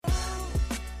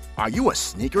Are you a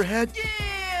sneakerhead?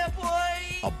 Yeah,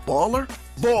 boy! A baller?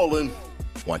 Ballin'.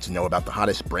 Want to know about the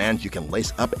hottest brands you can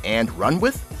lace up and run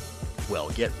with? Well,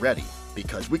 get ready,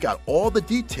 because we got all the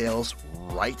details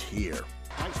right here.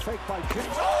 Nice fake by James.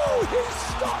 Oh, he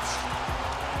stops!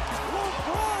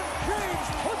 LeBron James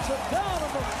puts it down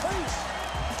in the face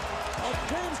of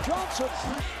James Johnson.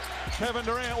 Kevin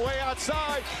Durant way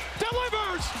outside,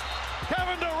 delivers!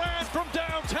 Kevin Durant from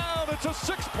downtown, it's a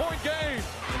 6-point game.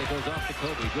 And it goes off to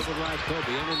Kobe, dribble drive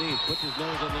Kobe underneath, puts his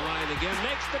nose on the line again,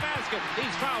 makes the basket,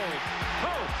 he's fouled.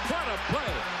 Oh, what a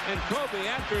play. And Kobe,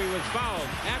 after he was fouled,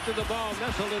 after the ball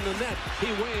nestled in the net, he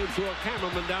waved to a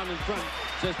cameraman down in front,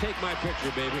 says, take my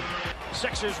picture, baby.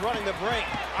 Sixers running the break.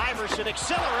 Iverson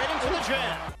accelerating for the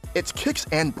jam. It's Kicks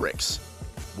and Bricks,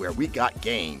 where we got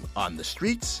game on the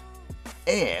streets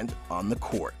and on the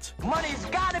court. Money's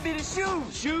gotta be the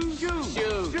shoes. Shoes. You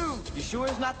sure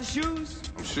it's not the shoes?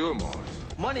 I'm sure, Mars.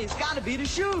 Money's gotta be the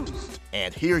shoes.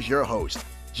 And here's your host,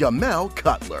 Jamel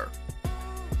Cutler.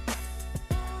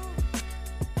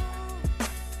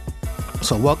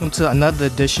 So welcome to another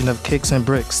edition of Kicks and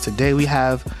Bricks. Today we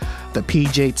have the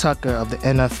PJ Tucker of the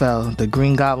NFL, the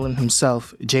Green Goblin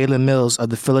himself, Jalen Mills of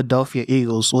the Philadelphia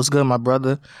Eagles. What's good, my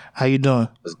brother? How you doing?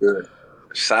 What's good?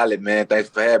 Solid, man. Thanks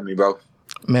for having me, bro.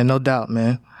 Man, no doubt,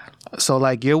 man. So,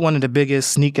 like, you're one of the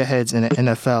biggest sneakerheads in the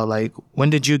NFL. Like, when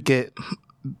did you get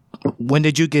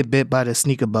bit by the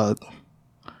sneaker bug?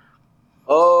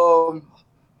 I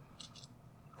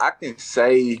can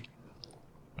say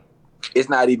it's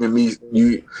not even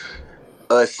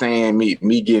us saying me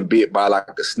getting bit by like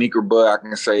a sneaker bug. I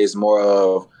can say it's more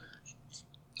of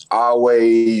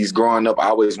always growing up. I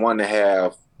always wanted to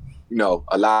have, a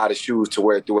lot of shoes to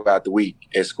wear throughout the week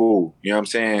at school. You know what I'm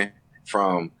saying?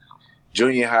 From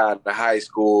junior high to high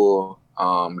school,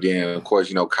 then of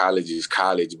course, college is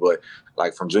college, but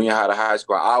like from junior high to high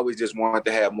school, I always just wanted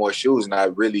to have more shoes, and I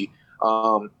really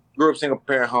grew up single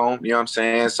parent home, you know what I'm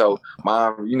saying? So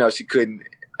mom, she couldn't,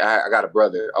 I got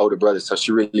older brother, so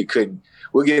she really couldn't.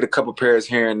 We'll get a couple pairs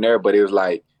here and there, but it was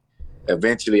like,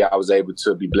 eventually I was able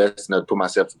to be blessed enough to put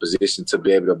myself in a position to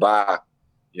be able to buy,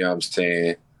 you know what I'm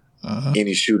saying,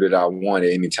 any shoe that I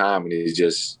wanted any time, and it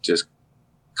just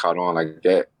caught on like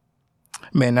that.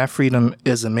 Man, that freedom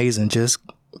is amazing. Just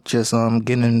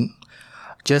being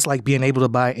able to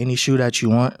buy any shoe that you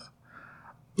want.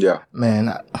 Yeah.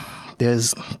 Man,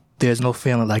 there's no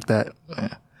feeling like that,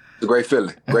 man. It's a great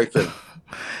feeling.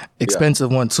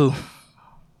 Expensive one too.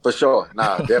 For sure.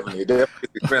 Nah, definitely. Definitely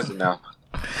expensive now.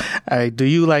 All right, do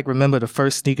you remember the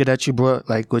first sneaker that you brought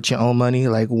with your own money?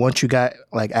 Like once you got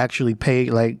actually paid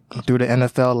through the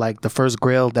NFL, the first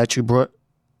Grail that you brought?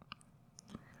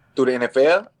 Through the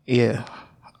NFL? Yeah.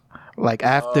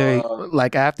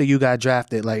 After you got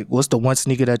drafted, what's the one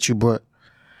sneaker that you brought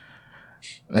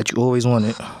that you always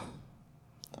wanted?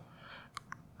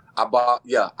 I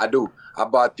do. I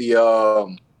bought the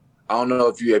I don't know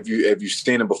if you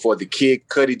seen them before, the Kid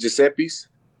Cudi Giuseppe's.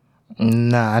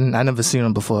 Nah, I never seen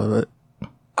them before, but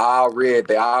all red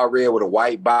with a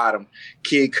white bottom,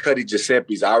 Kid Cudi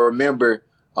Giuseppe's. I remember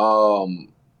I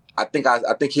think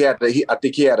he had a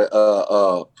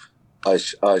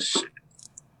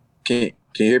can you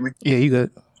hear me? Yeah, you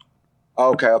good.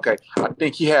 Okay. I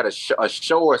think he had a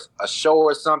show or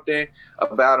something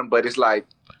about him, but it's like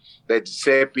that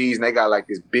Giuseppe's, and they got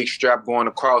this big strap going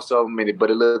across of them, but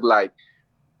it looked like,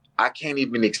 I can't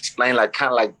even explain,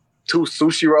 kind of like two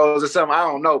sushi rolls or something. I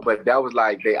don't know, but that was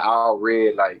they all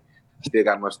red, still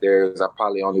got them upstairs. I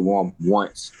probably only wore them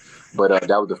once, but that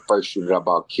was the first shoe that I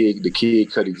bought, the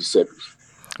Kid Cudi Giuseppe's.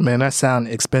 Man, that sound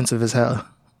expensive as hell.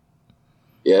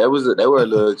 Yeah, they were a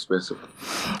little expensive.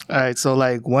 All right, so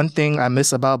one thing I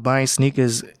miss about buying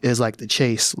sneakers is the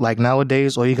chase.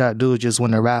 Nowadays, all you gotta do is just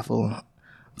win a raffle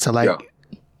to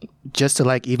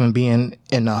even be in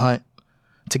the hunt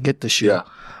to get the shoe. Yeah.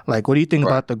 What do you think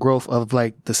about the growth of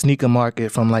the sneaker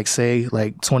market from say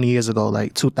 20 years ago,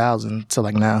 2000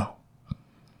 to now?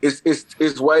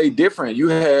 It's way different. You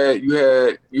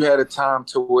had a time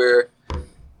to where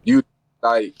you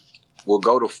will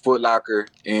go to Foot Locker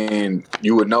and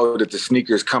you would know that the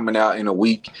sneaker's coming out in a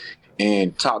week,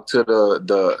 and talk to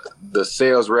the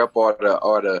sales rep or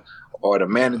the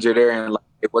manager there, and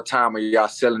what time are y'all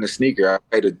selling the sneaker?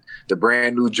 Okay, the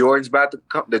brand new Jordan's about to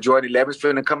come, the Jordan 11's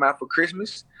finna come out for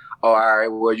Christmas. Oh, all right,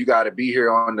 well, you got to be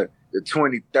here on the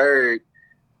 23rd.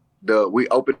 We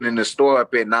opening the store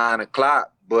up at 9:00,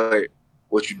 but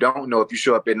what you don't know, if you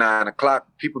show up at 9:00,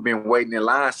 people been waiting in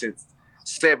line since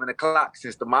 7:00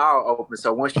 since the mall opened.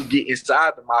 So once you get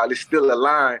inside the mall, it's still a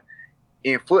line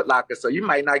in Foot Locker. So you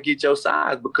might not get your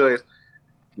size because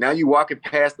now you walking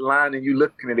past the line and you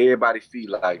looking at everybody's feet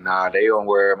like, nah, they don't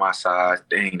wear my size.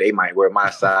 Dang, they might wear my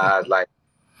size. Like,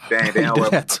 dang, they don't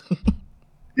wear my size.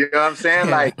 You know what I'm saying?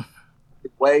 Yeah. Like,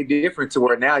 it's way different to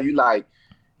where now you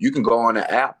can go on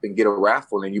the app and get a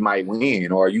raffle and you might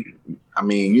win. Or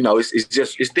it's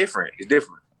different. It's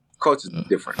different. Culture is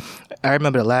different. I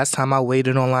remember the last time I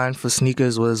waited online for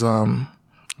sneakers was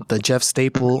the Jeff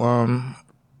Staple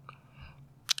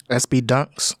SB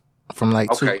Dunks from I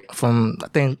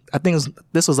think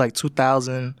this was like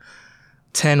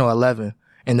 2010 or 11,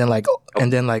 and then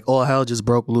all hell just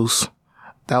broke loose.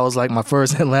 That was like my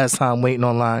first and last time waiting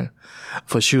online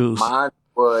for shoes. Mine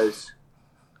was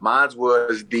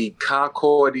the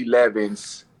Concord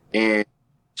 11s in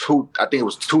I think it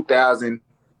was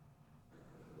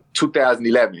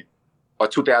 2011 or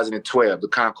 2012, the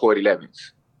Concord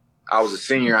 11s. I was a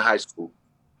senior in high school.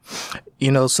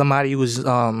 You know, somebody was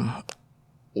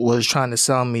trying to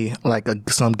sell me like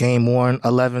some game worn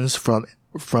 11s from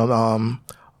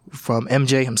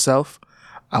MJ himself.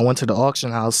 I went to the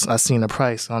auction house. I seen the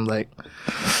price. I'm like,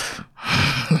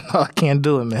 I can't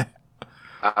do it, man.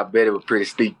 I bet it was pretty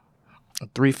steep.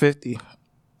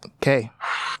 $350K.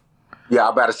 Yeah,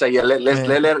 I'm about to say, yeah.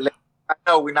 Let I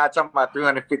know we're not talking about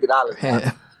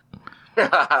 $350.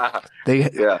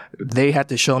 They had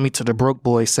to show me to the broke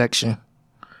boy section.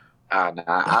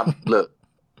 Look,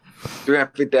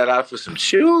 $350 for some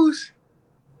shoes?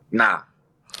 Nah.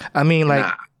 I mean,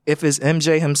 like, if it's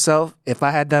MJ himself, if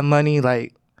I had that money,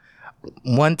 like,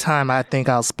 one time I think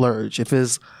I'll splurge. If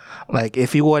it's, like,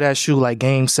 if he wore that shoe, like,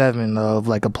 Game 7 of,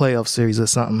 like, a playoff series or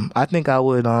something, I think I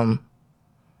would,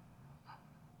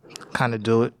 kind of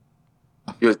do it.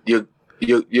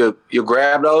 You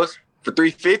grab those for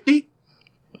 $350?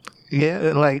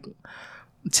 Yeah, like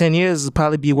 10 years would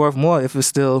probably be worth more if it's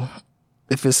still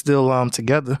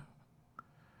together.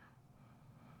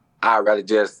 I'd rather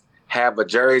just have a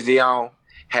jersey on,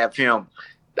 have him.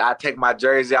 I take my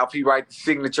jersey off, he write the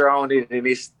signature on it, and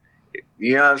it's,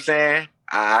 you know what I'm saying?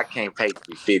 I can't pay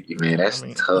 $350, man. That's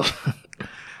tough.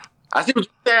 I see what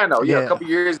you're saying though. Yeah, a couple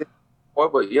years,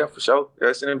 but yeah, for sure,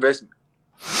 that's an investment.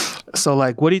 So,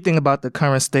 like, what do you think about the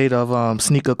current state of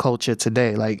sneaker culture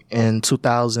today, like in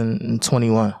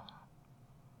 2021?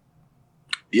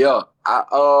 Yeah,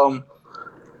 I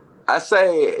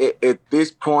say at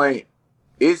this point,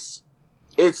 it's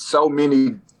so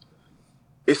many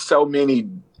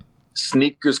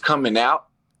sneakers coming out,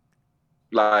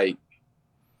 like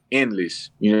endless.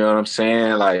 You know what I'm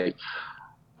saying? Like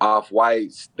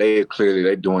Off-Whites, they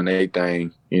doing their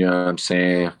thing. You know what I'm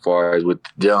saying? As far as with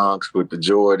the Dunks, with the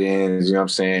Jordans, you know what I'm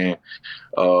saying?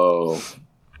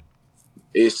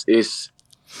 It's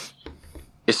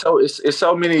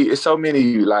so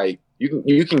many like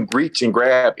you can reach and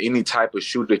grab any type of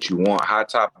shoe that you want, high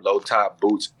top, low top,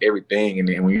 boots, everything. And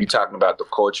then when you're talking about the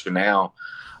culture now,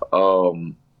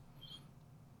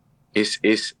 it's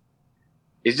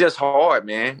just hard,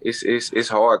 man. It's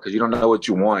hard because you don't know what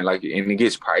you want, like, and it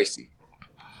gets pricey.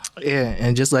 Yeah,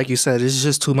 and just like you said, it's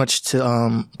just too much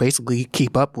to basically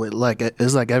keep up with. Like,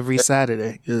 it's like every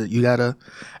Saturday, you gotta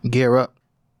gear up.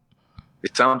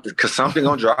 It's something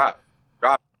gonna drop.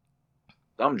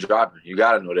 Something dropping. You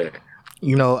gotta know that.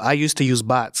 You know, I used to use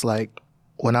bots like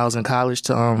when I was in college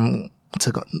to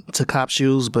cop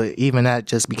shoes, but even that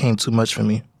just became too much for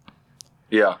me.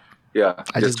 Yeah.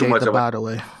 I just gave the bot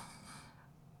away.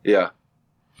 Yeah.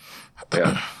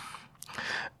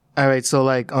 All right, so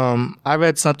like I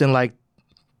read something like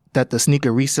that the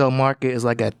sneaker resale market is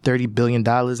like at $30 billion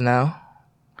now.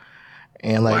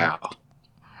 And like wow.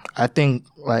 I think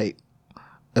like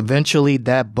eventually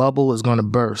that bubble is gonna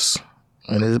burst.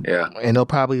 And it'll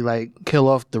probably like kill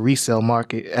off the resale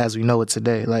market as we know it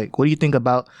today. Like, what do you think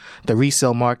about the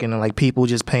resale market and like people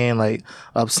just paying like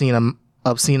obscene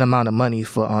amount of money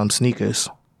for sneakers?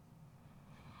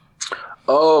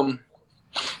 With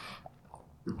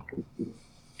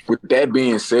that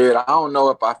being said, I don't know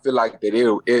if I feel like that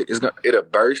it'll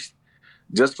burst,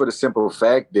 just for the simple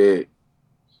fact that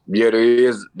there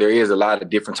is a lot of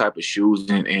different type of shoes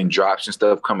and drops and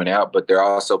stuff coming out, but there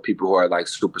are also people who are like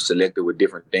super selective with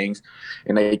different things,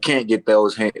 and they can't get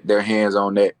their hands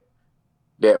on that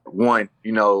one,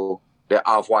 you know, that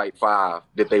Off-White 5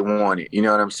 that they wanted. You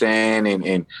know what I'm saying?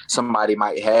 And somebody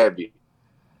might have it,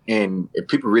 and if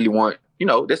people really want, you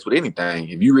know, that's with anything.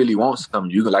 If you really want something,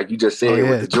 you can, like you just said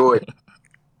with the Jordan.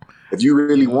 If you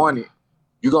really want it,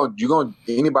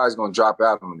 anybody's gonna drop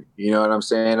out on it. You know what I'm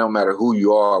saying? No matter who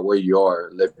you are or where you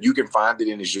are. If you can find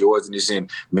it and it's yours and it's in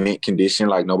mint condition,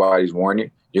 like nobody's worn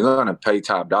it, you're gonna pay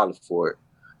top dollar for it.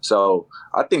 So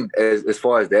I think as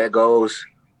far as that goes,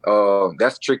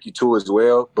 That's tricky too as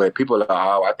well. But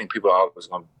I think people are always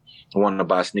going to want to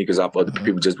buy sneakers off other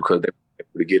people just because they're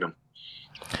able to get them.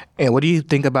 And what do you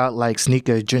think about like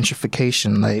sneaker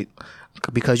gentrification? Like,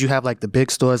 because you have like the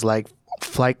big stores like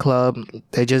Flight Club,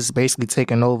 they're just basically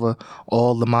taking over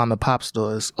all the mom and pop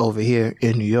stores over here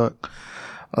in New York.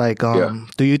 Like,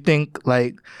 do you think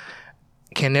like,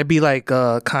 can there be like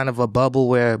a kind of a bubble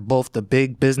where both the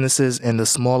big businesses and the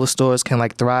smaller stores can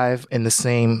like thrive in the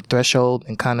same threshold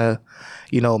and kind of,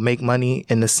 make money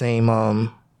in the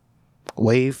same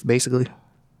wave, basically?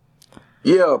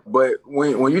 Yeah, but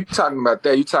when you're talking about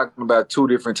that, you're talking about two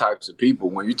different types of people.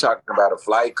 When you're talking about a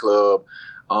Flight Club,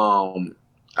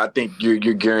 I think you're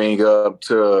gearing up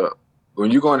to, when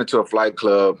you're going into a Flight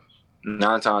Club,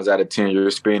 9 times out of 10,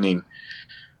 you're spending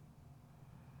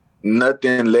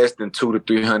nothing less than $200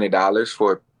 to $300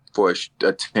 for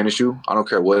a tennis shoe. I don't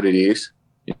care what it is.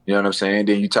 You know what I'm saying?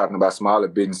 Then you're talking about smaller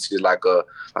businesses like a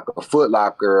Foot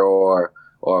Locker or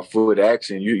a Foot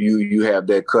Action. You have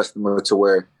that customer to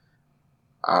where,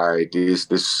 all right,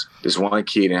 this one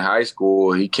kid in high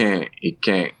school, he can't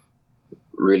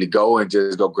really go and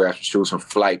just go grab some shoes from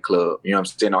Flight Club. You know what I'm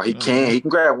saying? Or he can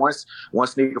grab one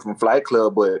sneaker from Flight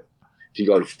Club, but if you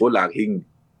go to Foot Locker, he can,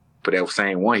 for that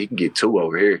same one, he can get 2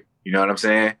 over here. You know what I'm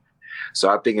saying? So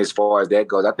I think as far as that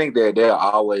goes, I think that they'll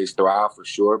always thrive for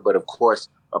sure. But of course,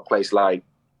 a place like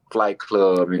Flight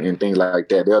Club and things like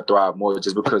that, they'll thrive more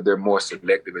just because they're more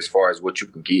selective as far as what you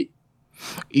can get.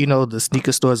 The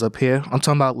sneaker stores up here, I'm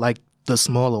talking about like the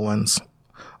smaller ones.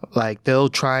 Like they'll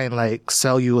try and like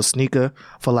sell you a sneaker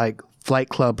for like Flight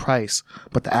Club price,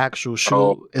 but the actual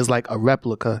shoe is like a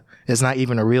replica. It's not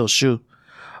even a real shoe.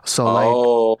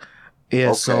 So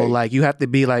so like you have to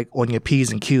be like on your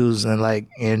P's and Q's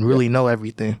and really know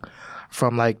everything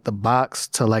from like the box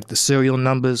to like the serial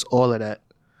numbers, all of that.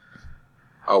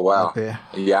 Oh wow.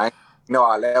 Yeah, I know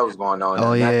all that was going on.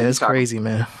 Oh yeah, it's crazy,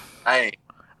 man.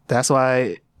 That's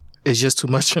why it's just too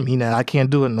much for me now. I can't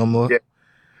do it no more. Yeah,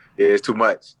 it's too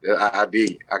much. I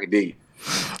can dig.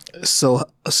 So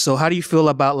how do you feel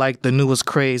about like the newest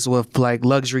craze with like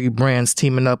luxury brands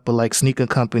teaming up with like sneaker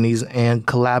companies and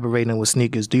collaborating with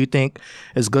sneakers? Do you think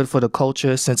it's good for the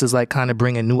culture since it's like kind of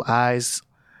bringing new eyes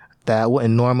that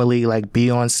wouldn't normally like be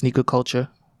on sneaker culture?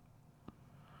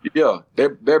 Yeah,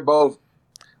 they're both.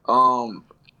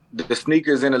 The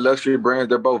sneakers and the luxury brands,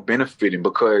 they're both benefiting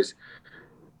because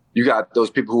you got those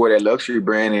people who wear that luxury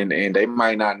brand and they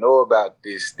might not know about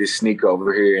this sneaker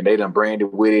over here and they done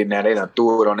branded with it. Now they done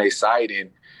threw it on their site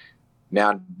and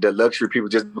now the luxury people,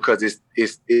 just because it's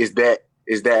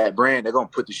that brand, they're gonna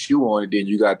put the shoe on it. Then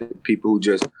you got the people who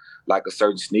just like a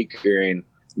certain sneaker and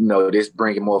this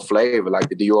bringing more flavor, like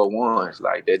the Dior ones,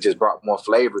 like that just brought more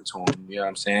flavor to them. You know what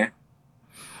I'm saying?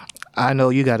 I know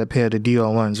you got a pair of the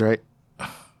Dior ones, right?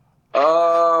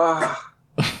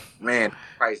 Man,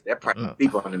 that price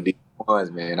deep on them ones,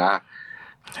 man.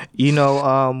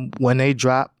 When they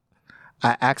dropped,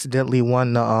 I accidentally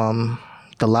won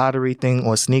the lottery thing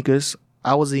on sneakers.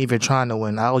 I wasn't even trying to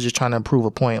win. I was just trying to prove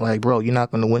a point. Like, bro, you're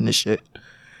not gonna win this shit.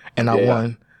 And I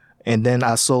won. And then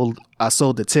I sold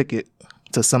the ticket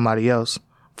to somebody else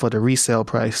for the resale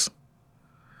price.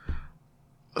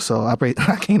 So I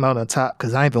came out on top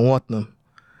because I even want them.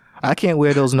 I can't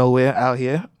wear those nowhere out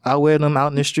here. I wear them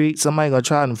out in the street. Somebody gonna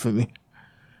try them for me.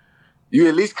 You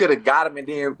at least could have got them and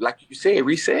then, like you said,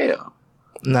 resell.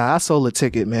 Nah, I sold a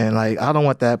ticket, man. Like, I don't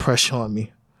want that pressure on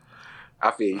me. I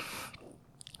feel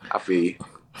you.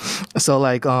 So,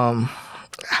 like, how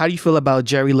do you feel about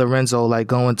Jerry Lorenzo, like,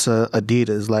 going to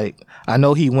Adidas? Like, I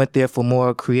know he went there for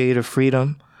more creative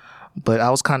freedom, but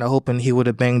I was kind of hoping he would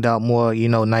have banged out more,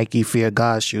 Nike Fear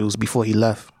God shoes before he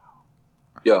left.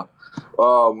 Yeah.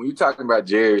 When you're talking about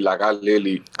Jerry, like, I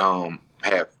literally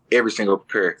have every single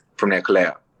pair from that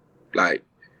collab. Like,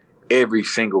 every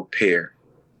single pair.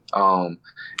 And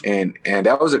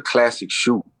that was a classic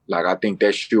shoe. Like, I think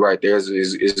that shoe right there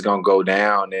is gonna go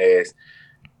down as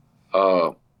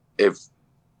if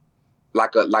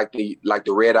like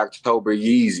the Red October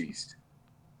Yeezys.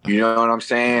 You know what I'm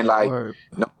saying? Like,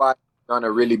 nobody's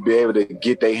gonna really be able to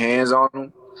get their hands on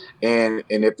them. And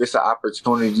if it's an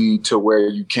opportunity to where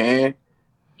you can,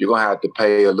 you're gonna have to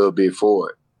pay a little bit for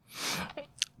it.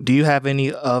 Do you have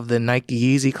any of the Nike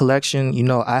Yeezy collection?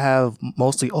 I have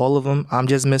mostly all of them. I'm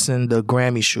just missing the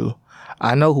Grammy shoe.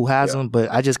 I know who has them,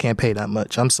 but I just can't pay that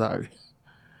much. I'm sorry.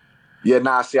 Yeah,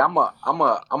 nah. See, I'm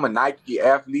a Nike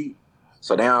athlete,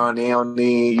 so they don't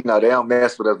need, they don't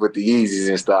mess with us with the Yeezys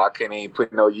and stuff. I can't even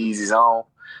put no Yeezys on,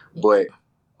 but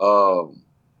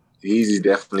Yeezys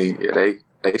definitely, they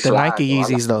the slide. Nike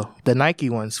Yeezys though, the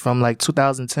Nike ones from like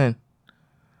 2010.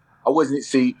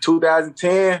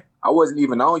 2010. I wasn't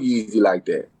even on Yeezy like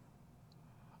that.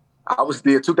 I was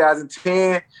still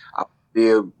 2010. I was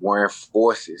still wearing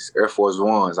Forces, Air Force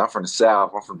Ones. I'm from the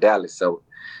South. I'm from Dallas, so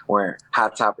wearing high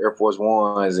top Air Force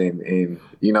Ones and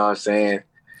you know what I'm saying,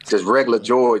 just regular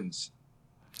Jordans.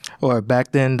 Or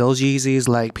back then, those Yeezys,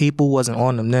 like, people wasn't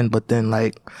on them then, but then,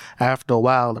 like, after a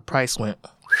while, the price went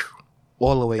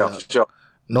all the way up. For sure.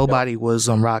 Nobody was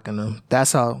rocking them.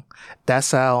 That's how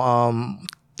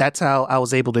I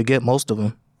was able to get most of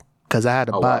them, because I had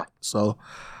a bot. Wow. So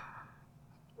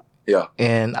yeah,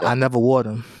 and I never wore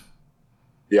them.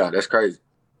 Yeah, that's crazy.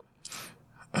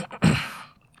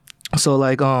 So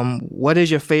like, what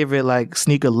is your favorite like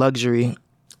sneaker luxury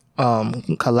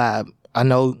collab? I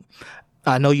know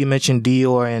you mentioned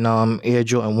Dior and Air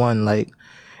Jordan 1. Like,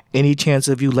 any chance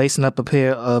of you lacing up a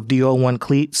pair of Dior 1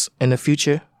 cleats in the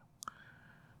future?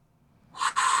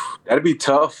 That'd be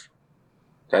tough.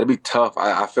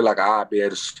 I feel like I'd be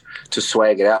able to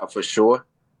swag it out for sure.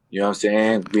 You know what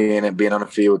I'm saying? Being on the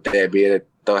field with that, be able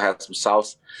to have some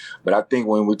sauce. But I think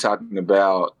when we're talking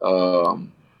about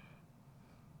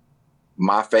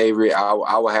my favorite,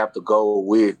 I would have to go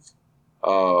with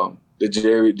the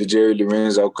Jerry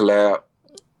Lorenzo collab.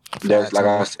 That's like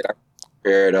I said, I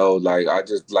compare those. Like, I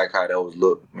just like how those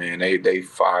look, man. They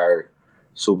fire,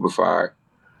 super fire.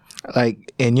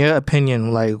 Like, in your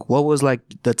opinion, like, what was like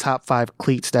the top 5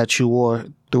 cleats that you wore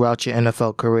throughout your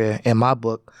NFL career? In my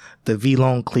book, the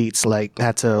V-Lone cleats like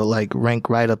had to like rank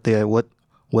right up there with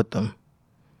them.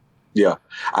 Yeah,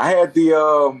 I had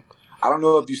the I don't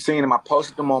know if you've seen them. I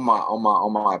posted them on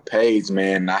my page,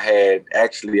 man. I had a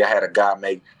guy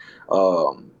make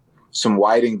some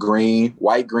white, green,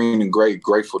 and gray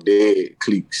Grateful Dead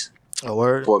cleats. A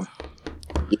word?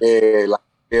 Yeah, like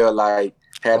feel like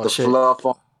had the shit. Fluff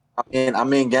on.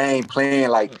 I'm in game playing,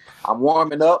 like I'm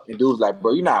warming up, and dude's like,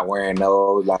 bro, you're not wearing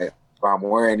those. Like, I'm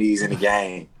wearing these in the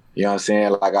game. You know what I'm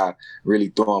saying? Like, I really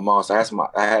threw them on. So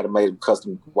I had to make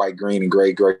custom white, green, and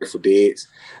gray Grateful Deads.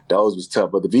 Those was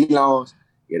tough. But the V-Lones,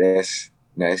 yeah,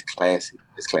 that's classic.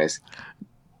 It's classic.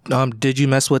 Did you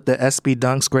mess with the SB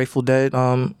Dunks Grateful Dead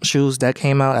shoes that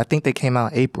came out? I think they came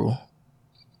out April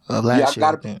of last year.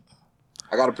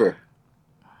 I got a pair.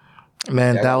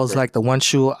 Man, that was like the one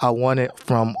shoe I wanted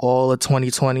from all of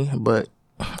 2020, but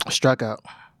struck out.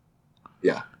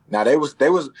 Yeah. Now it was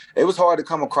hard to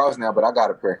come across now, but I got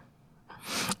a pair.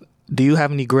 Do you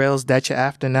have any grails that you're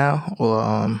after now,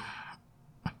 or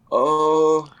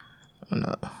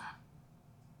no.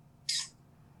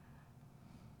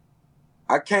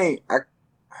 I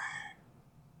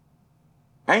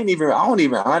don't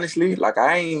even honestly, like,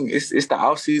 it's the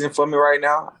off season for me right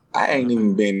now. I ain't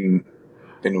even been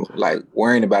like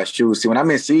worrying about shoes. See, when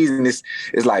I'm in season, it's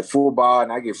like football,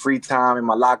 and I get free time in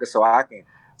my locker, so I can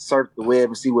surf the web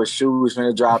and see what shoes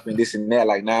finna drop and this and that.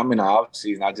 Like, now I'm in the off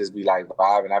season, I just be like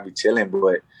vibing, I be chilling.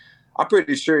 But I'm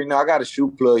pretty sure, I got a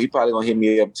shoe plug. He probably gonna hit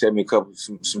me up, tell me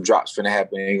some drops finna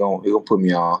happen. He gonna put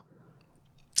me on.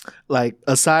 Like,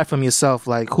 aside from yourself,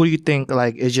 like, who do you think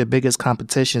like is your biggest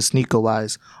competition sneaker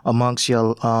wise amongst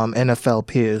your NFL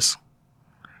peers?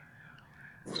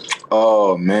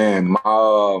 Oh man,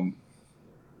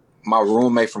 my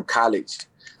roommate from college,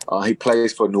 he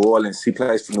plays for New Orleans. He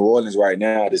plays for New Orleans right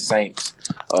now, the Saints.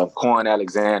 Quan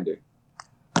Alexander.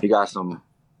 He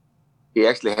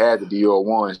actually had the Dior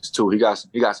ones too. He got some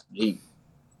heat.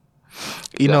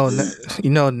 Now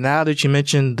that you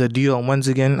mentioned the Dior ones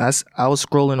again, I was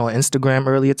scrolling on Instagram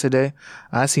earlier today.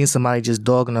 I seen somebody just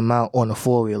dogging them out on a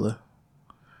 4-wheeler.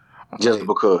 Just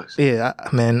because. Yeah,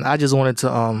 man, I just wanted to,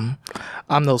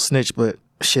 I'm no snitch, but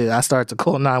shit, I started to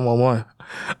call 911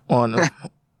 on them.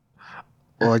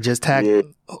 Or just tag the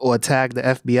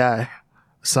FBI,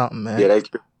 something, man. Yeah,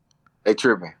 they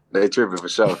tripping. They tripping for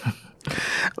sure.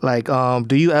 Like,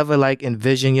 do you ever like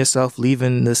envision yourself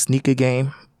leaving the sneaker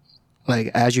game,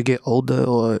 like as you get older,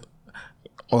 or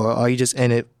are you just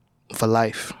in it for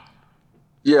life?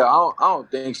 Yeah, I don't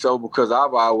think so, because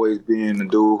I've always been the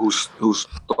dude who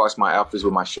starts my outfits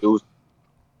with my shoes.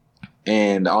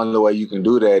 And the only way you can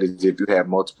do that is if you have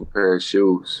multiple pairs of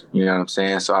shoes. You know what I'm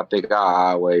saying? So I think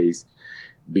I always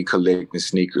be collecting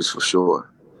sneakers for sure.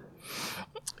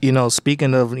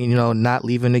 Speaking of, not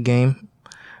leaving the game,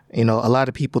 a lot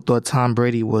of people thought Tom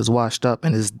Brady was washed up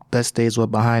and his best days were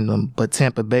behind him, but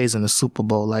Tampa Bay's in the Super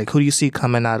Bowl. Like, who do you see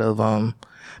coming out of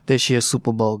this year's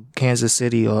Super Bowl, Kansas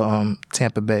City or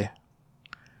Tampa Bay?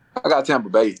 I got Tampa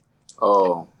Bay.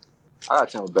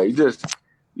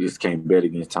 You just can't bet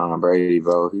against Tom Brady,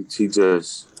 bro. He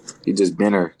just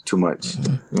been her too much. You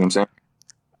know what I'm saying?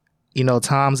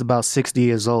 Tom's about 60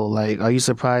 years old. Like, are you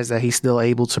surprised that he's still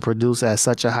able to produce at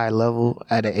such a high level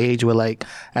at an age where like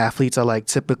athletes are like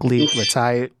typically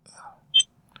retired?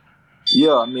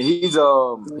 Yeah, I mean he's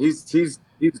a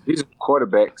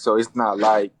quarterback, so it's not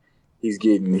like he's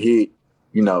getting hit,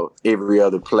 every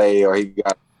other play, or he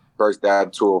got burst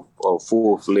out to a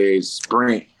full-fledged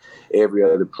sprint every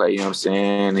other play. You know what I'm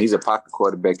saying? He's a pocket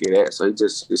quarterback at that, so he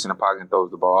just sits in the pocket and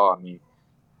throws the ball. I mean,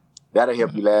 that'll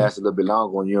help you last a little bit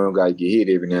longer when you don't got to get hit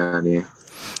every now and then.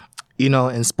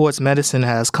 And sports medicine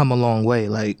has come a long way,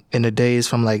 like in the days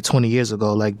from like 20 years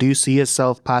ago. Like, do you see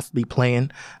yourself possibly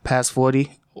playing past 40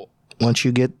 once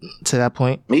you get to that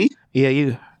point? Me? Yeah,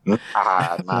 you.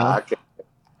 I can't.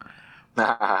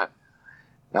 Nah,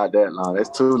 not that long. That's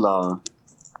too long.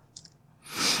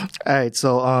 All right,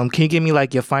 so can you give me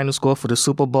like your final score for the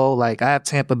Super Bowl? Like, I have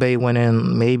Tampa Bay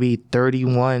winning maybe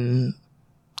 31-27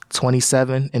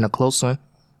 in a close one.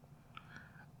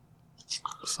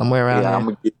 Somewhere around there. I'm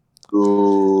going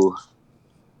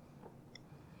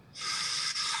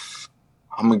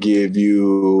to give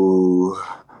you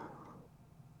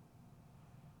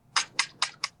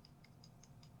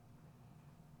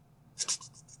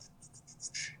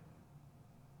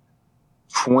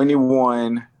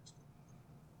 21.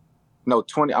 No,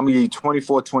 20. I'm going to give you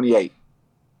 24-28.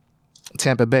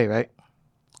 Tampa Bay, right?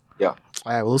 Yeah. All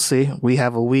right, we'll see. We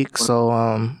have a week,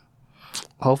 so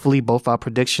hopefully both our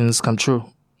predictions come true.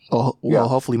 Well,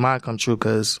 hopefully mine come true,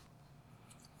 because...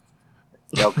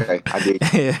 Okay, I did.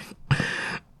 Yeah.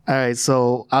 All right,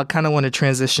 so I kind of want to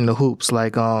transition to hoops.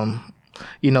 Like,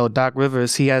 Doc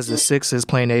Rivers, he has the Sixers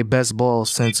playing their best ball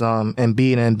since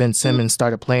Embiid and Ben Simmons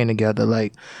started playing together.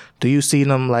 Like, do you see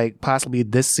them, like, possibly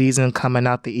this season coming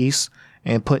out the East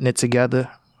and putting it together?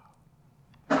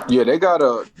 Yeah, they got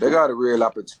a real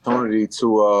opportunity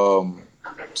to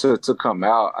come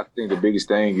out. I think the biggest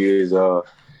thing is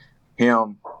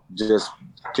him just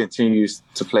continues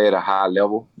to play at a high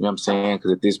level. You know what I'm saying?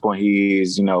 Because at this point he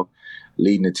is,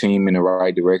 leading the team in the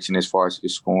right direction as far as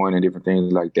his scoring and different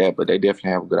things like that. But they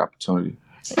definitely have a good opportunity.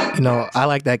 I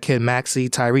like that kid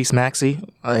Tyrese Maxey.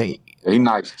 He's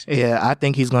nice. Yeah, I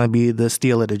think he's going to be the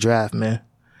steal of the draft, man.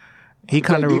 He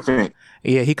kind of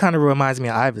reminds me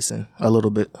of Iverson a little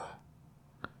bit.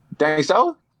 Think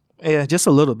so? Yeah, just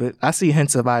a little bit. I see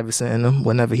hints of Iverson in him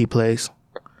whenever he plays.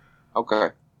 Okay.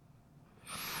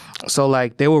 So,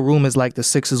 like, there were rumors like the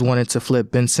Sixers wanted to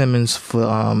flip Ben Simmons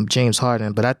for James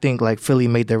Harden, but I think, like, Philly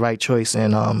made the right choice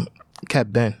and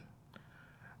kept Ben.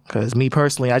 Because me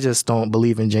personally, I just don't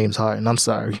believe in James Harden. I'm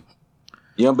sorry.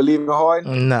 You don't believe in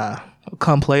Harden? Nah.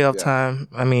 Come playoff time,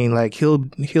 I mean, like, he'll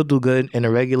do good in the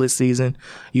regular season.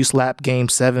 You slap Game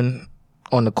 7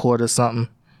 on the court or something,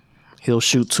 he'll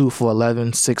shoot 2 for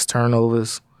 11, 6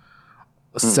 turnovers,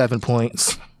 7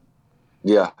 points.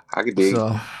 Yeah, I could dig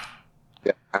it.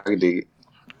 Yeah, I can dig it.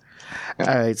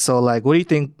 Yeah. All right, so, like, what do you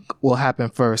think will happen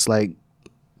first? Like,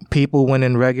 people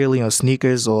winning regularly on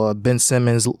sneakers or Ben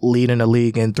Simmons leading the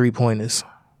league in three-pointers?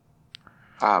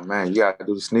 Ah, man, you got to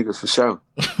do the sneakers for sure.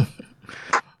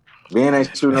 Ben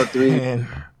ain't shooting no threes.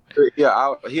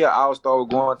 Yeah, he an all-star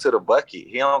going to the bucket.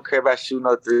 He don't care about shooting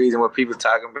no threes and what people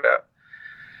talking about.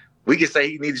 We can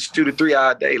say he needs to shoot a 3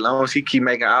 all day. As long as he keep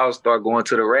making all-star going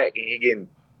to the rack and he getting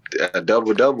a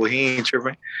double-double, he ain't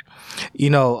tripping.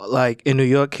 Like in New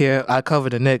York here, I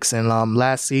covered the Knicks, and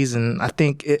last season, I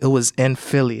think it was in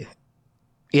Philly.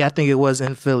 Yeah, I think it was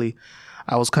in Philly.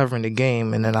 I was covering the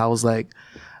game, and then I was like,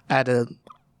 I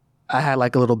had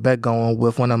like a little bet going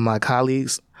with one of my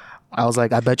colleagues. I was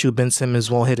like, I bet you Ben Simmons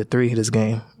won't hit a 3 this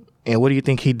game. And what do you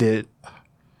think he did?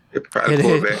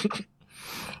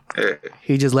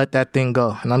 He just let that thing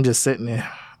go, and I'm just sitting there.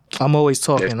 I'm always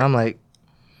talking. I'm like,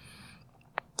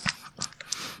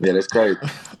 yeah, that's great.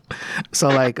 So,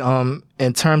 like,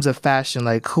 in terms of fashion,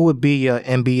 like, who would be your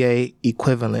NBA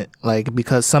equivalent? Like,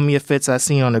 because some of your fits I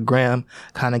seen on the gram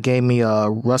kind of gave me a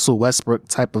Russell Westbrook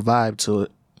type of vibe to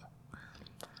it.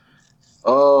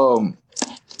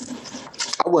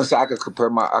 I wouldn't say I could compare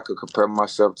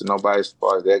myself to nobody as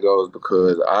far as that goes,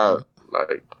 because I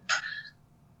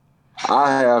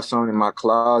have something in my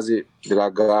closet that I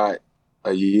got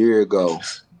a year ago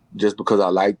just because I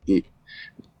liked it.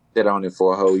 Sit on it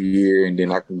for a whole year, and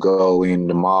then I can go in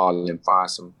the mall and find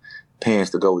some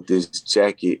pants to go with this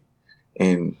jacket.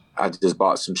 And I just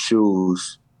bought some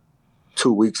shoes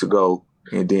 2 weeks ago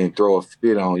and then throw a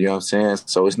fit on, you know what I'm saying?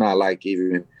 So it's not like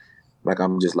even like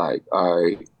I'm just like, all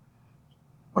right,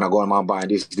 when I go in my buying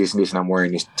this, and I'm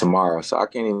wearing this tomorrow. So I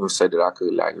can't even say that I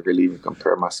could like really even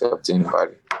compare myself to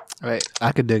anybody. Right.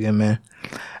 I could dig it, man.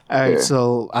 All right,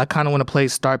 so I kind of want to play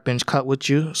Start Bench Cut with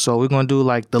you. So we're going to do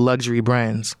like the luxury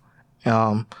brands.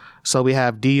 So we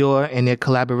have Dior and their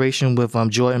collaboration with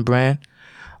Jordan Brand,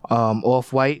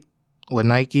 Off-White with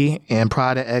Nike, and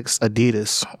Prada X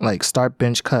Adidas. Like, Start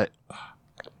Bench Cut.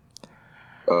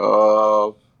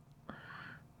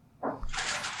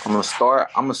 I'm gonna start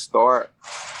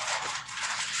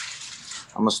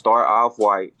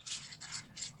Off-White.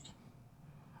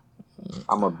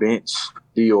 I'm a bench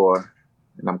Dior,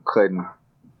 and I'm cutting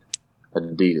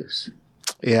Adidas.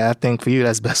 Yeah, I think for you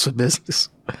that's best for business.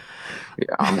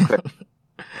 Yeah, I'm cutting.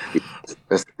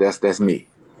 That's me.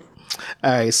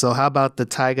 All right, so how about the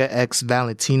Tiger X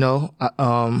Valentino,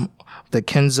 the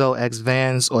Kenzo X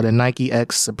Vans, or the Nike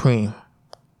X Supreme?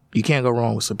 You can't go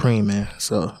wrong with Supreme, man.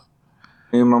 So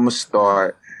I'm gonna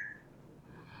start.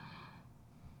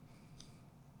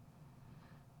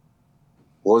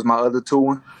 What was my other two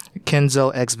one?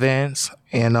 Kenzo X Vans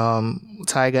and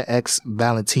Tiger X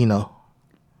Valentino.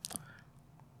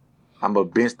 I'm gonna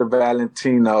bench the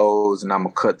Valentinos and I'm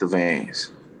gonna cut the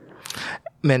Vans.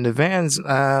 Man, the Vans,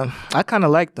 I kind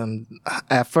of liked them.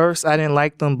 At first, I didn't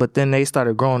like them, but then they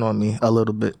started growing on me a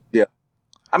little bit. Yeah.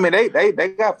 I mean, they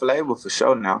got flavor for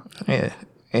sure now. Yeah.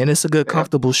 And it's a good,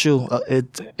 comfortable shoe.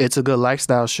 It's a good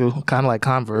lifestyle shoe, kind of like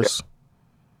Converse.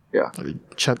 Yeah.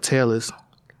 Chuck Taylor's.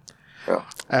 Yeah.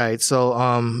 All right,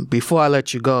 so before I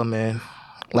let you go, man,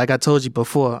 like I told you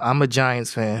before, I'm a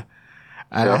Giants fan.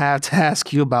 I have to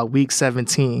ask you about Week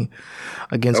 17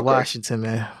 against Washington,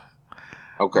 man.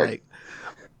 Okay. Like,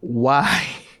 why?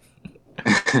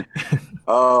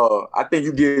 I think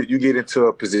you get into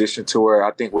a position to where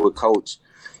I think with Coach,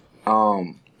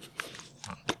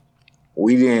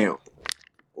 we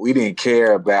didn't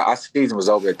care about our season was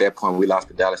over at that point. We lost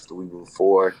to Dallas the week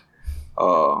before.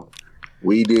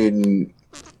 We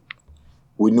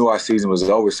knew our season was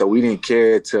over, so we didn't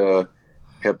care to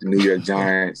help the New York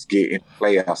Giants get in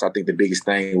playoffs. I think the biggest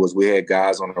thing was we had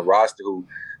guys on the roster who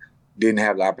didn't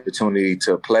have the opportunity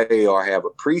to play or have a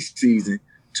preseason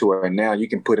to where now you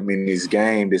can put them in this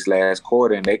game this last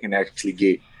quarter and they can actually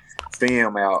get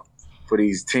film out for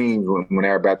these teams when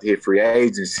they're about to hit free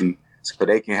agency so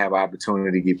they can have an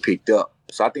opportunity to get picked up.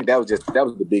 So I think that was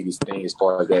the biggest thing as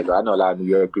far as that. I know a lot of New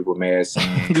York people mad.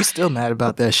 You still mad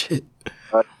about that shit?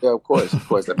 Yeah, of course.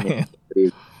 I mean,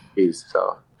 it is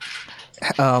so.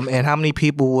 And how many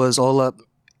people was all up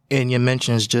in your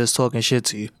mentions just talking shit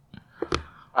to you?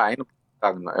 I ain't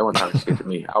talking. Everyone talking shit to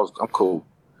me. I'm cool.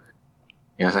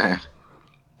 You know what I'm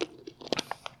saying?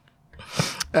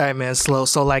 All right, man.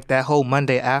 So like that whole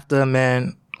Monday after,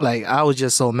 man. Like I was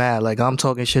just so mad. Like I'm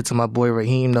talking shit to my boy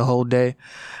Raheem the whole day.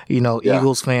 You know,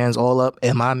 Eagles fans all up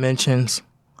in my mentions.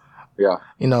 Yeah.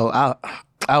 You know,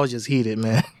 I was just heated,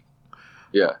 man.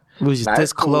 Yeah. It was just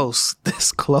this close.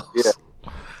 Yeah.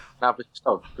 Nah, for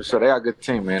sure. They got a good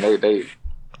team, man. They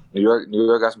New York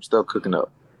got some stuff cooking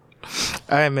up.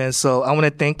 All right, man. So I want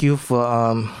to thank you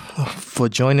for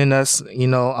joining us. You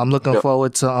know, I'm looking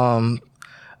forward to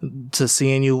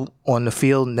seeing you on the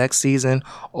field next season.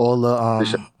 All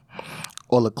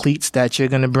the cleats that you're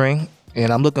gonna bring,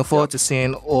 and I'm looking forward to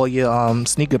seeing all your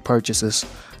sneaker purchases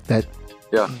that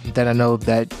I know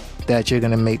that you're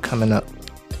gonna make coming up.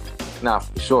 Nah,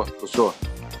 for sure. All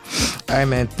right,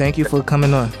 man. Thank you for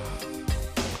coming on.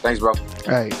 Thanks, bro. All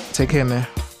right. Take care, man.